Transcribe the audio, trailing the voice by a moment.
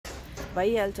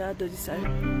भइहाल्छ doji sir.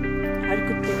 हर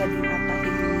कुत्ते का दिन आता है।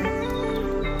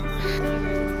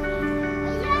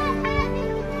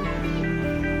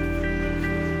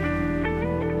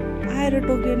 आएर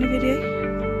टोक्यो नि फेरि है।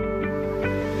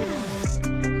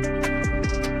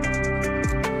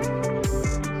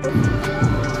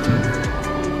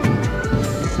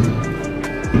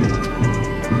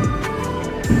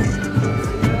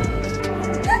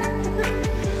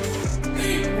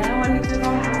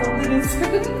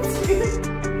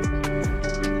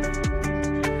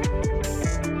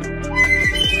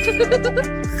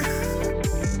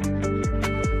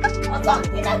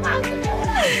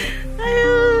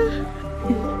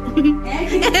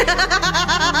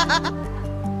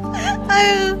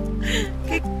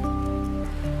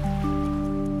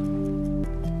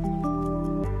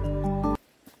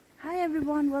 Hi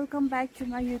everyone, welcome back to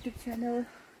my YouTube channel.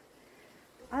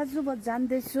 आज म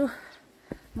जान्दैछु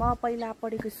म पहिला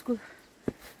पढेको स्कुल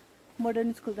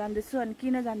मोडर्न स्कुल जान्दैछु। अनि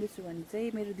किन जान्दैछु भने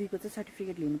चाहिँ मेरो दिदीको चाहिँ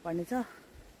सर्टिफिकेट लिनुपर्ने छ,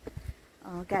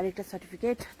 क्यारेक्टर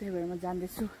सर्टिफिकेट। त्यही भएर म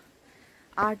जान्दैछु।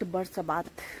 8 वर्ष बाद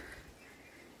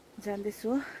जान्दैछु।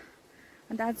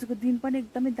 अन्त आजको दिन पनि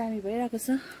एकदमै दामी भइरहेको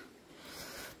छ।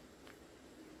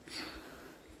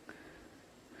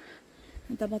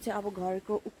 अन्त म चाहिँ अब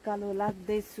घरको उकालो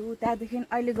लाग्दैछु। त्यहाँदेखि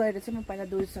अहिले गएर चाहिँ म पहिला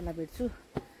दोरीसरलाई भेट्छु।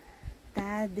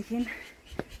 त्यहाँदेखि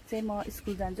चाहिँ म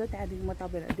स्कुल जान्छु। त्यहाँदेखि म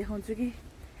तपाईँहरूलाई देखाउँछु कि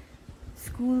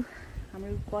स्कुल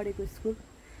हाम्रो पढेको स्कुल।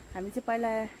 हामी चाहिँ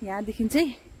पहिला यहाँदेखि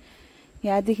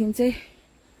चाहिँ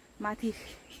माथि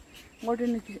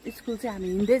मोडर्न स्कुल चाहिँ हामी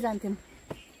हिँड्दै जान्थ्यौँ।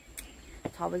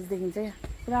 6 बजीदेखि चाहिँ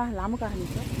पुरा लामो कहानी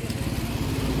छ।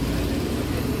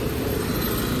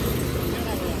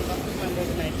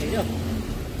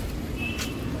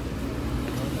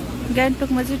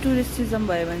 गान्तोकमा चाहिँ टुरिस्ट सिजन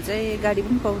भयो भने चाहिँ गाडी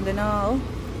पनि पाउँदैन हो।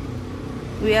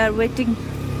 वी आर वेटिङ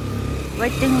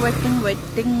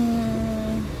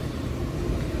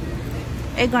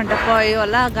 1 घन्टा पऱ्यो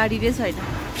होला, गाडी नै छैन।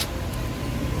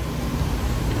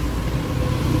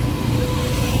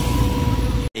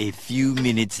 A few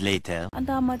minutes later. अन्त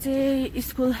म चाहिँ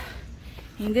स्कुल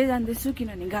हिँड्दै जान्दैछु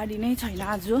किनभने गाडी नै छैन।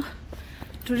 आज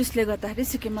टुरिस्टले गर्दाखेरि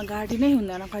सिक्किममा गाडी नै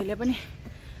हुँदैन कहिले पनि।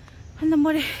 अन्त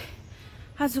मरे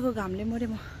आजको घामले मरे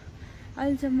म।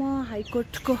 अहिले चाहिँ म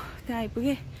हाइकोर्टको त्यहाँ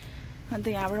आइपुगेँ। अन्त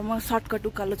यहाँबाट म सर्टकट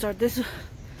उकालो चढ्दैछु।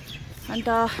 अन्त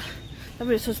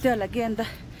तपाईँहरू सोच्दै होला कि अन्त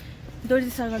दोर्जी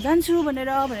सरमा जान्छु भनेर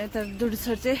त दोर्जी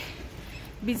सर चाहिँ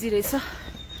बिजी रहेछ,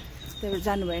 त्यही भएर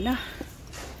जानु भएन।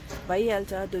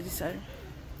 भइहाल्छ दोर्जी सर।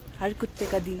 हर कुत्ते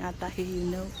का दिन आता है यू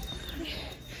नो।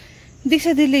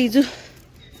 दीक्षा दिदीले हिजो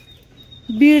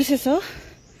बिर्सेछ हो।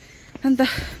 अन्त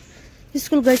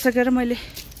स्कुल गइसकेर मैले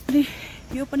अनि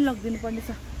यो पनि लगिदिनु पर्ने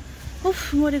छ।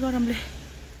 उफ मोरे गरमले।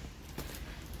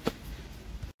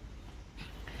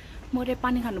 मोरे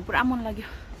पानी खानु पुरा मन लाग्यो।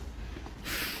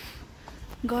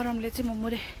 गरमले चाहिँ म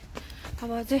मोरे।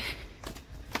 अब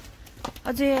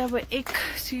अझै अब 1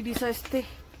 सिडी छ, यस्तै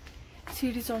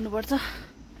सिडी चढ्नुपर्छ।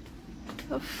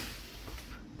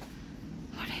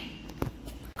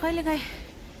 कहिलेकाहीँ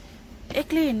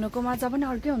एक्लै हिँड्नुको मजा पनि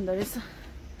अर्कै हुँदो रहेछ।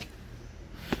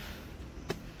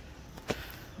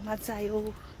 मजा आयो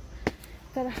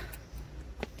तर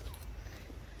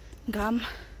घाम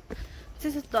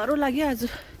चाहिँ डह्रो लाग्यो आज।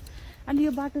 अनि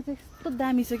यो बाटो चाहिँ यस्तो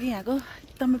दामी छ कि यहाँको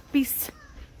एकदमै पिस।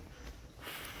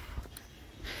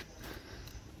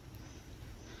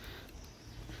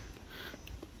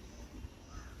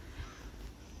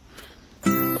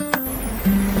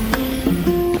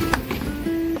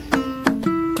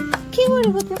 के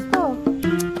गरेको त्यस्तो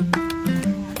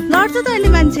लड्छ त अहिले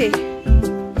मान्छे।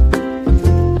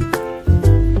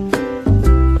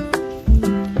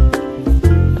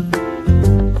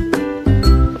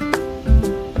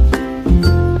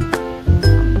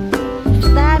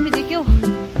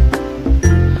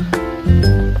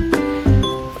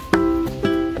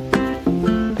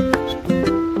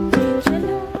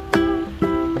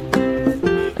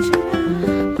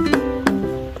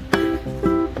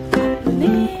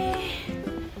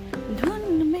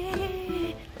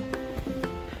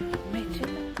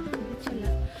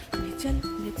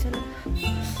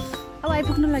 अब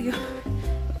आइपुग्नु लाग्यो।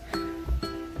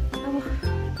 अब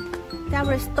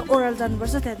त्यहाँबाट यस्तो ओह्रालो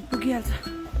जानुपर्छ, त्यहाँ पुगिहाल्छ।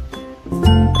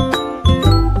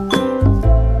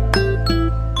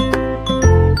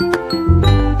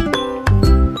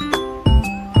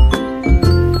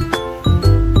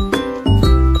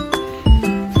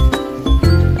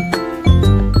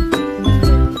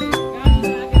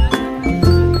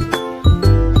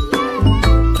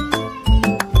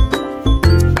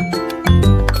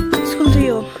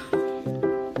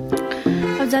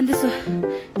 जान्दैछु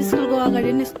स्कुलको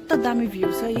अगाडि नै यस्तो दामी भ्यू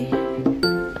छ है।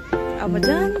 अब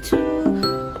जान्छ आउँछु।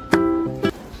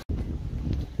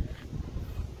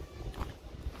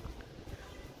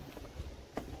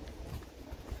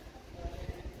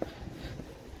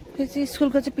 यो चाहिँ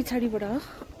स्कुलको चाहिँ पछाडिबाट हो।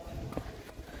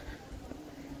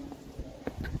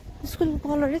 स्कुलको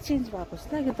कलरै चेन्ज भएको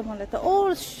जस्तो लाग्यो त मलाई त।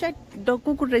 ओ सेट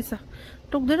कुकुर रहेछ,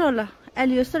 टोक्दैन होला।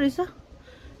 एली जस्तो रहेछ,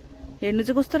 हेर्नु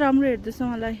चाहिँ कस्तो राम्रो हेर्दैछ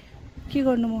मलाई। के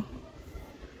गर्नु म,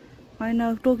 होइन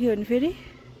टोक्यो भने फेरि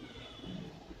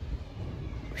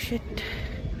सेट।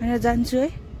 होइन जान्छु है।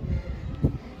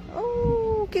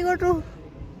 ओ के गर्नु,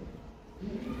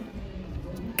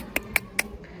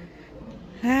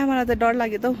 मलाई त डर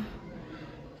लाग्यो त हौ।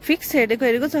 फिक्स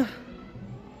हेरेको छ।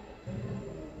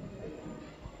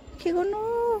 के गर्नु,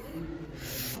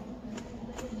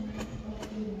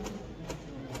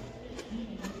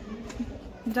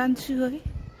 जान्छु है।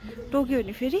 टोक्यो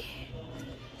भने फेरि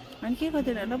अनि के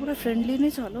गर्दैन होला, पुरा फ्रेन्डली नै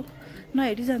छ होला।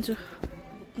 नहेरी जान्छु।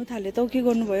 भुक्नु थाल्यो त के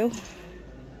गर्नुभयो।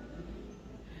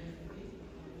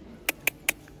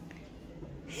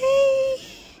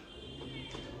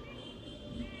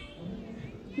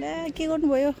 ला के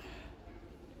गर्नुभयो,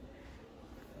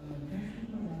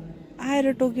 आएर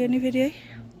टोक्यो नि फेरि है।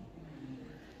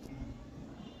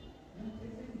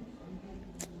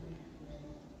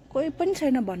 कोही पनि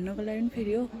छैन भन्नको लागि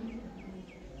फेरि हो,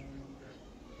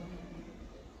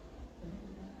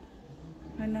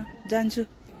 होइन जान्छु।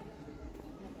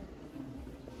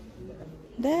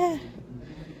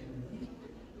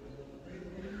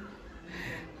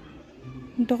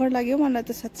 डर लाग्यो मलाई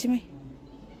त साँच्चीमै।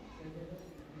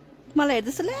 मलाई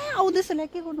हेर्दैछ ल्या, आउँदैछ ल्या,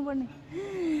 के गर्नुपर्ने।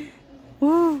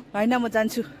 होइन म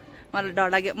जान्छु, मलाई डर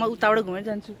लाग्यो। म उताबाट घुमेर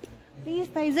जान्छु। प्लिज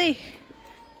साइज है।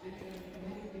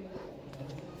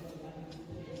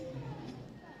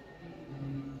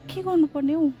 के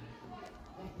गर्नुपर्ने हौ,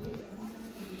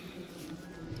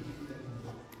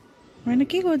 होइन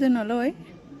के गर्दैन होला है।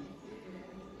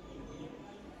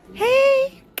 हे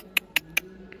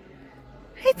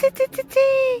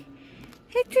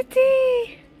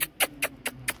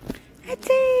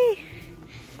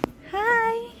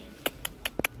हाई,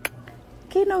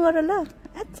 के नगर ल।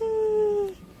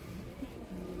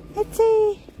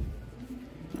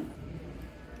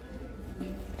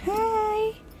 हाई,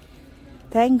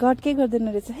 थ्याङ्क गड के गर्दैन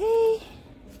रहेछ।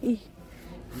 हे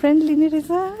फ्रेन्डली नै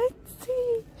रहेछ।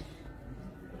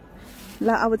 ल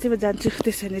अब चाहिँ म जान्छु।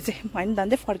 त्यसो भने चाहिँ होइन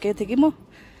धान्दै फर्केको थिएँ कि म।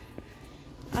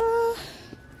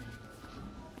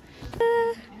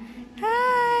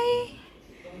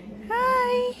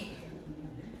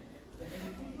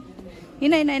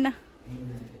 होइन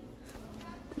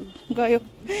गयो।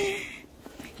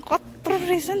 कत्रो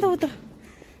रहेछ नि त ऊ त,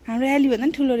 हाम्रो एली भन्दा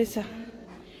पनि ठुलो रहेछ।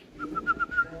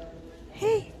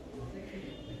 हे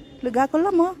ल गएको ल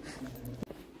म।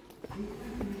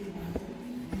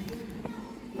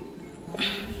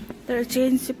 तर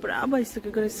चेन्ज चाहिँ पुरा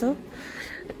भइसकेको रहेछ।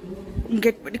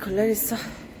 गेट पनि खुल्ला रहेछ।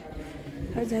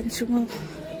 जान्छु म।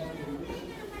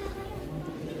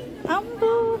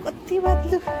 आम्बो कति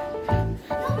बात्लु।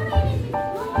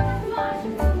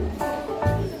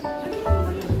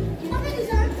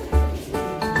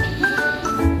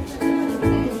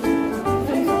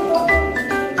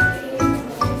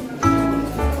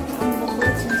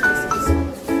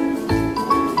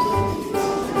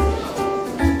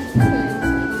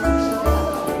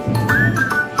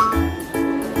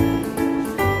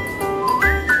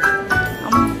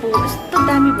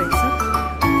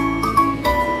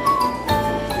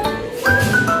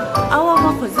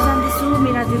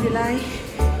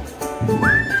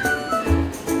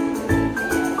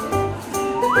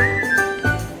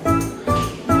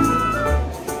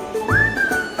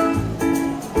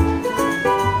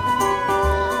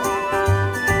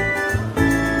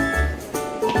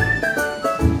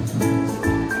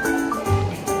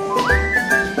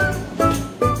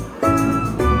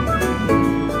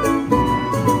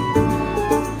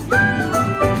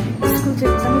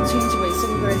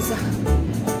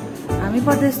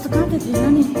 पढ्दा यस्तो कहाँ त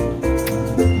थिएन नि।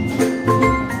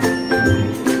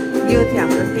 यो थियो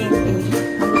हाम्रो 10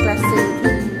 हाम्रो क्लास 7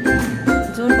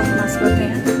 जो बदमास गर्ने।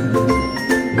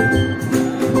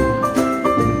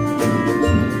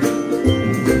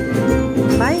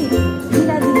 भाइ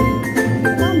मिला दिदी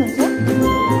कहाँ हुनुहुन्छ?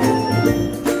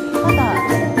 कता?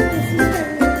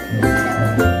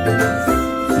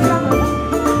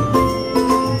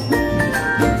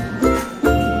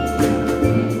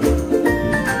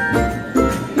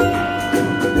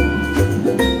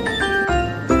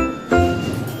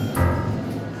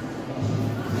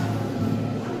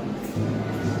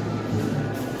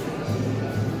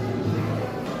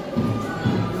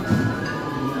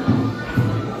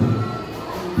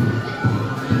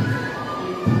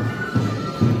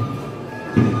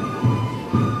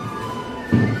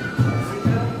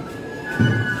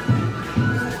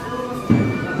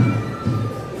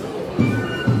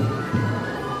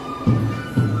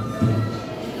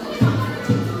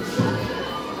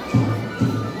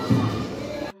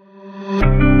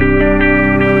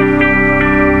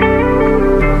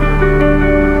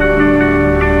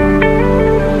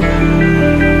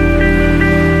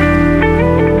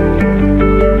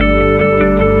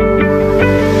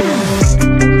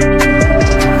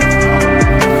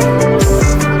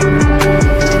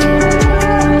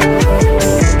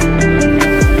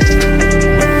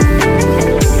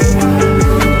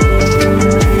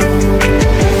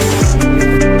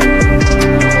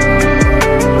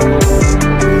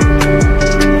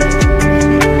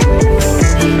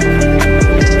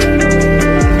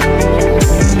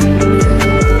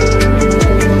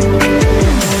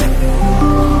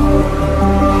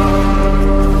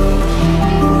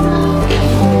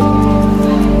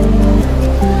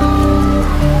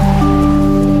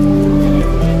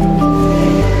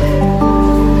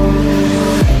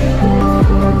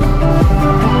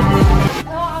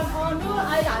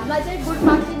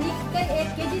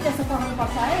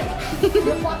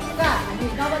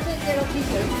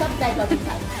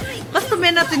 कस्तो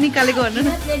मेहनत चाहिँ निकालेको भन्नु न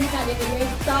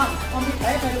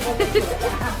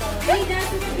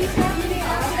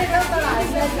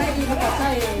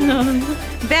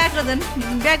बिहाको झन्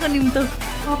बिहाको निम्तो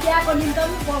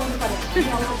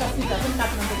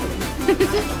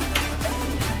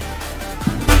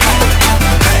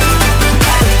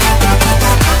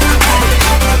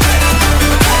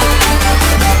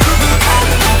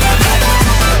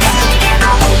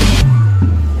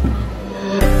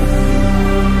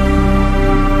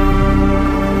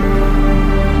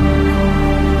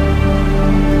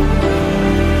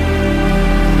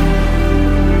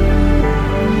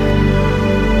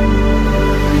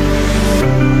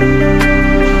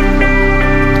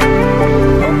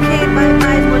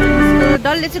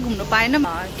डल्ले चाहिँ घुम्नु पाएन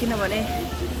किनभने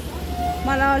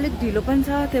मलाई अलिक ढिलो पनि छ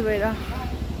त्यही भएर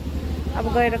अब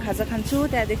गएर खाजा खान्छु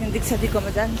त्यहाँदेखि दीक्षा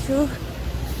दिकोमा जान्छु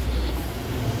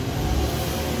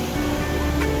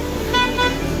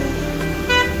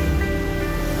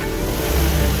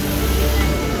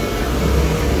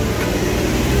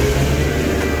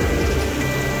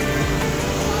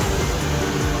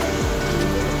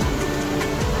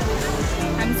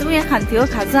हामी चाहिँ यहाँ खान्थ्यो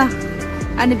खाजा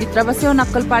अनि भित्र बस्यो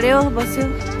नक्कल पार्यो बस्यो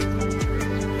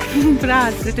पुरा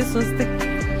हाँस्दै त्यो सोच्दै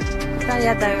पुरा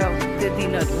याद आयो त्यो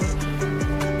दिनहरू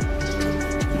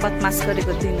बदमास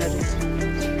गरेको दिनहरू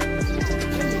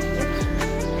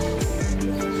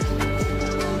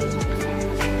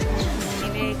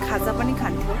यिनी खाजा पनि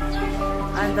खान्थ्यो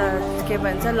अन्त के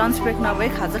भन्छ लन्च ब्रेक नभए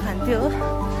खाजा खान्थ्यो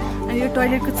अनि यो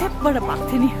टोइलेटको चेपबाट भएको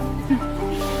थियो नि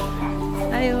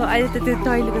अहिले त त्यो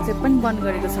टोइलेटको चेप पनि बन्द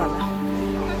गरेको छ होला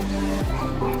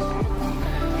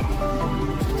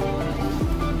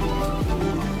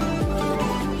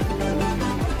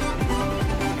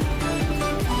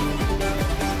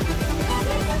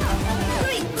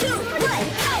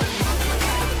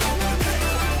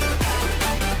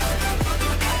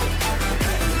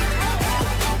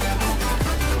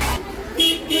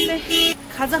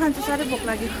खाजा खान्छु साह्रै भोक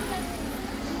लाग्यो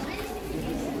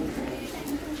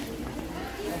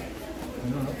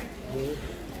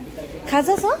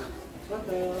खाजा छ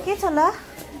के छ ल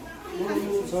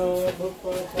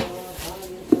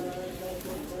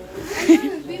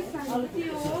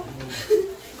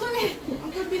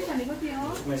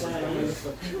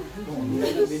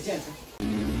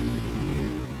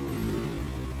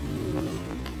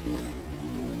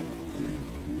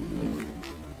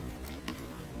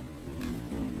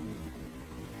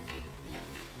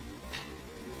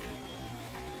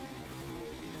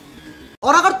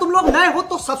और अगर तुम लोग नए हो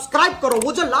तो सब्सक्राइब करो,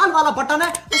 वो जो लाल वाला बटन है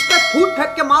उस पर फूट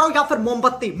फेंक के मारो या फिर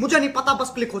मोमबत्ती, मुझे नहीं पता,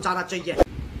 बस क्लिक हो जाना चाहिए।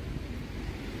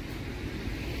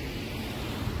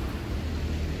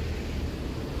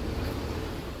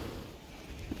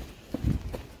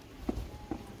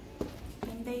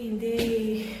 हिँड्दै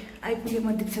आइपुगेँ म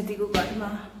दीक्षा दिको घरमा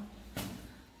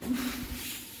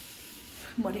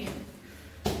मरे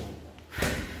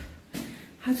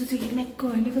आज चाहिँ हिँडेको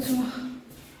हिँडेको छु म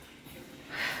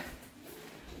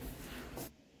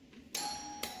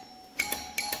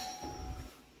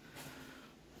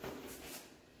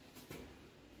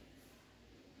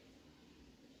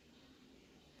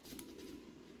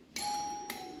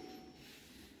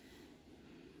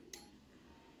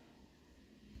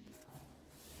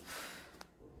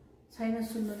छैन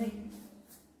सुन्नु नै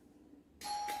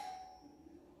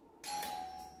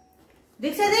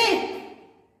दीक्षा दी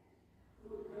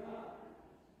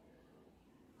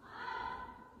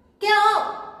क्या हो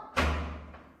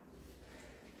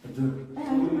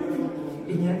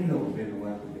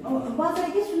बजार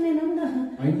के सुन्दैन नि त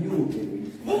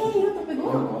ए यो तपाईको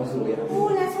ओ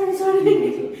ला सरी सरी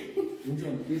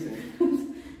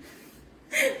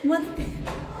म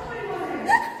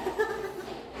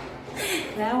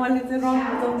उहाँले चाहिँ रङ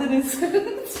बुझाउँदै रहेछ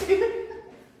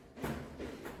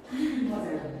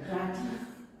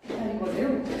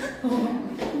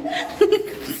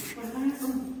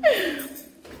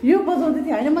यो बजाउँदै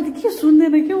थियो होइन म त के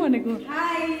सुन्दैन के भनेको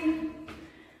हाई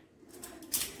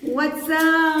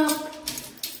व्हाट्सअप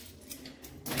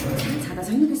छाता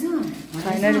छैन रहेछ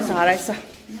छैन रहेछ हराएछ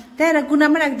त्यहाँ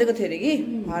कुनामा राखिदिएको थियो अरे कि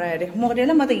हरायो अरे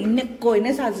मरेर म त हिँडेको होइन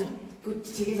आज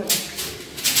ठिकै छ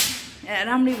ए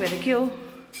राम्रै भएर के हो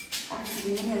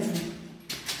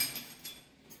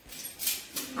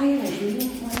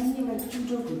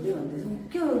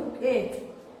के हो ए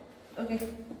ओके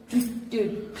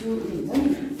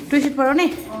ट्विस्ट पढाउने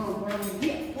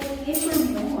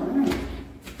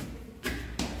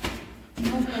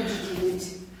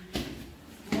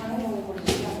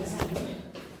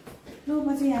लु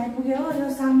म चाहिँ यहाँ आइपुगेँ हो र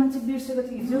सामान चाहिँ बिर्सेको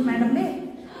थियो हिजो म्याडमले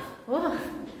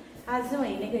आज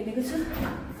चाहिँ हिँडेको छु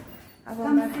अब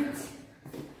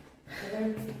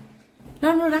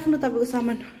राम्रो राख्नु तपाईँको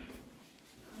सामान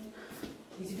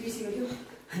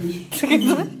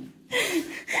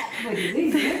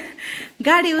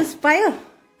गाडी उस पायो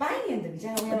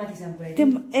त्यो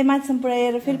ए माथिसम्म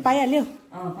पुऱ्याएर फेरि पाइहाल्यो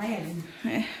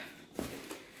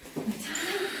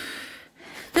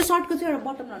त्यो सर्टको चाहिँ एउटा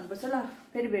बटन लाउनुपर्छ ल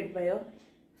फेरि भेट भयो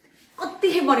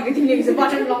कति भनेको तिमीले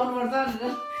बटन लगाउनु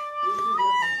पर्छ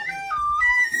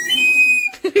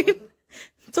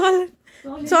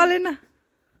चलेन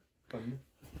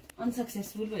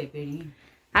अनसक्सेसफुल भयो फेरि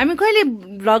हामी कहिले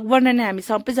भ्लग बनाउने हामी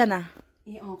सबैजना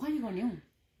ए कहिले गर्ने हौ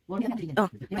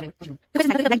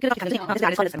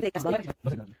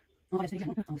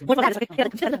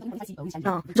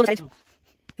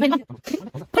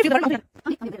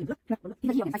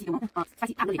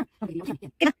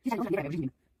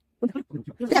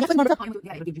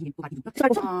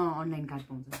अनलाइन कार्ड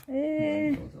पाउँछ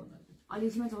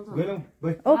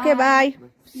ओके बाई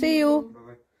सी यू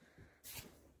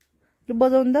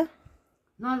बजाउनु त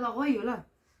नलगाइ होला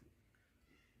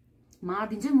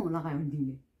मारिदिन्छ म लगायो भने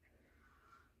तिमीले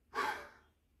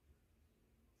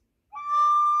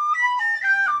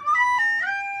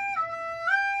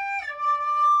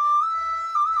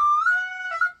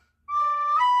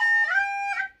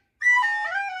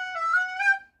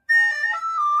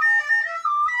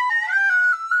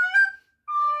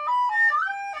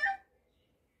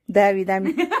दामी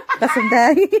दामी कसम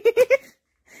दामी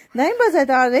दामी बजायो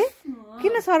त अरे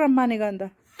किन सरम मानेको अन्त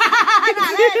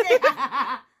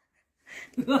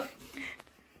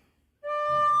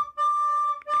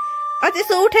अझ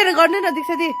यसो उठेर गर्नु न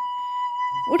दीक्षा दी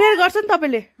उठेर गर्छ नि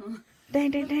तपाईँले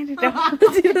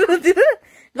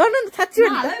गर्नु नि साँच्ची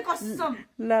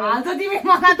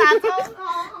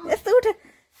यस्तो उठे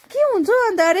के हुन्छ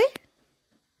अन्त अरे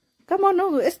कमाउनु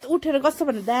यस्तो उठेर गर्छ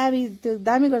भने दामी त्यो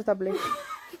दामी गर्छ तपाईँले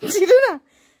छिटो न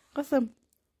कसम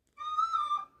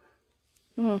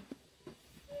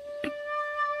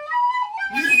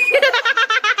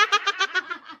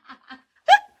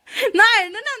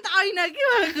नहेर्नु न अन्त ऐना के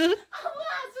भएको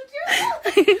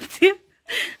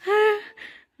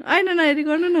ऐना नहेरी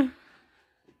गर्नु न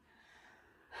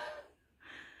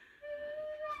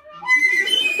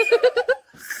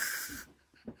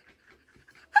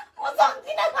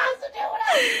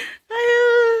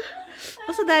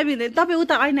कस्तो दामी हुने तपाईँ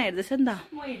उता ऐना हेर्दैछ नि त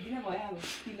म हेर्दिनँ भयो अब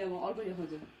तिमीलाई म अर्को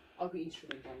देखाउँछु अर्को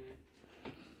इन्स्ट्रुमेन्ट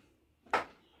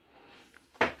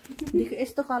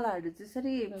यस्तो कलाहरू चाहिँ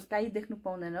यसरी काहीँ देख्नु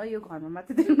पाउँदैन हो यो घरमा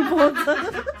मात्रै देख्नु पाउँछ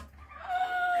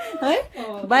है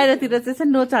बाहिरतिर चाहिँ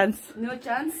नो चान्स नो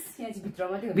चान्स यहाँ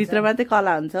चाहिँ भित्र मात्रै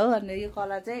कला हुन्छ हो अनि यो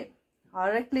कला चाहिँ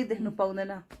हरेकले देख्नु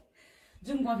पाउँदैन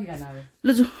जुन कफी खान अब ल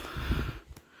जाउँ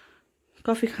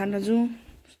कफी खान जाउँ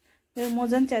म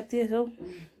झन् च्याति हौ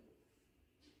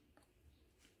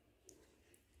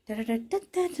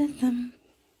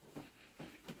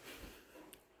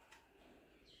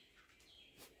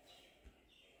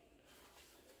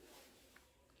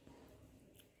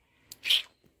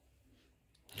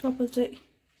कपाल चाहिँ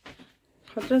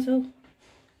खतरा छ हौ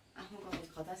आफ्नो कपाल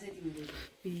खतरा छ तिमीले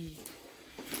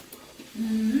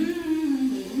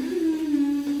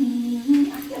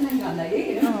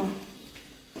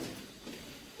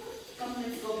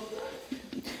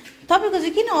तपाईँको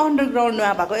चाहिँ किन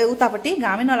अन्डरग्राउन्डमा भएको उतापट्टि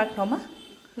घामै नलाग्ने ठाउँमा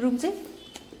रुम चाहिँ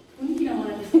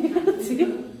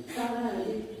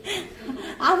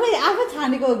आफै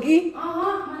छानेको हो कि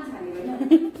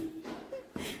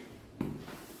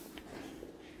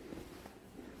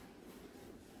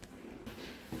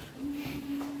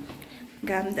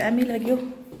घाम दामी लाग्यो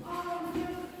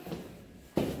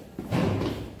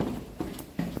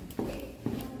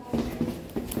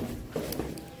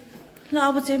ल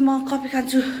अब चाहिँ म कफी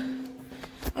खान्छु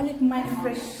अलिक माइन्ड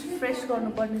फ्रेस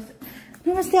गर्नुपर्ने छ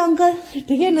नमस्ते अङ्कल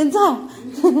ठिकै हुनुहुन्छ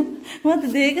म त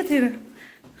देखेको थिएन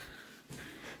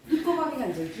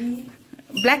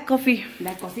ब्ल्याक कफी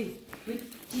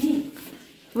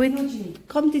विथ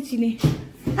कम्ती चिनी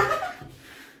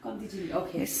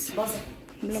ओके यस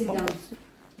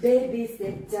Baby,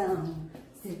 sit down,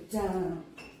 sit down.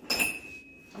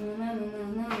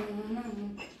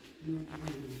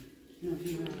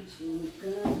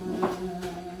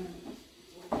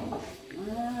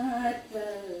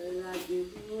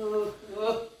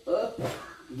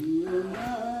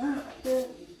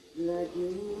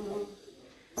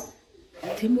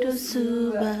 तिम्रो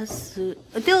सुबास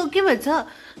त्यो के भन्छ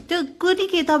त्यो कुनी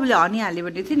के तपाईँले हनी हाल्यो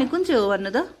भने थियो नि कुन चाहिँ हो भन्नु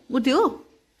त ऊ त्यो हो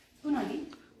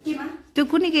त्यो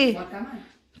कुनी के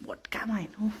भट्कामा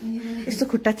होइन यस्तो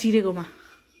खुट्टा चिरेकोमा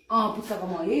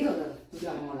पुच्काकोमा यही हो त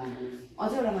पुच्काकोमा लानु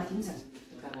अझ एउटा माथि पनि छ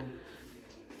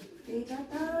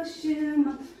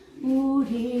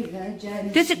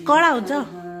त्यो चाहिँ कडा हुन्छ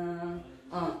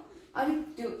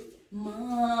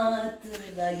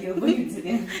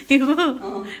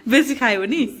बेसी खायो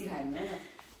भने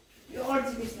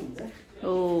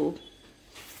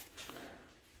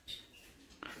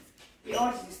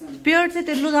प्योर चाहिँ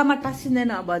त्यो लुगामा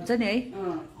टाँसिँदैन भन्छ नि है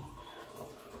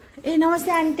ए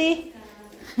नमस्ते आन्टी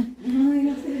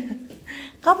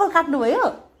कपाल काट्नुभयो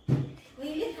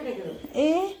ए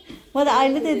म त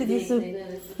अहिले त्यही देख्छु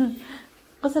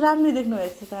कस्तो राम्रो देख्नु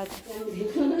भएछ त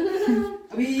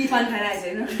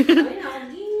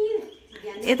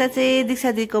यता चाहिँ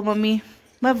दीक्षा दिदीको मम्मी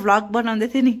म भ्लग बनाउँदै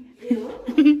थिएँ नि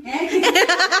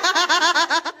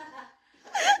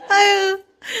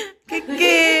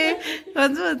के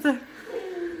भन्छ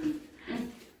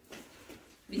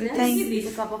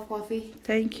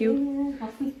थ्याङ्क यू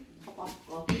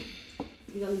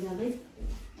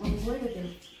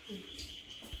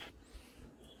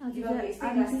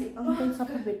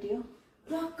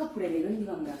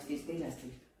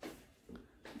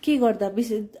के गर्दा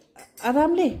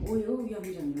आरामले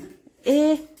ए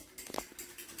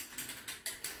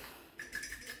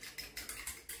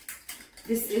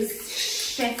This is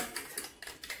Chef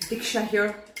Diksha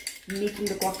here making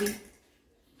the coffee.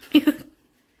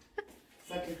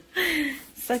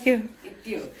 सक्यो It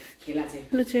you. Khela che.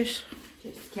 ल चेस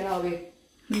Khela hobe.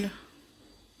 ल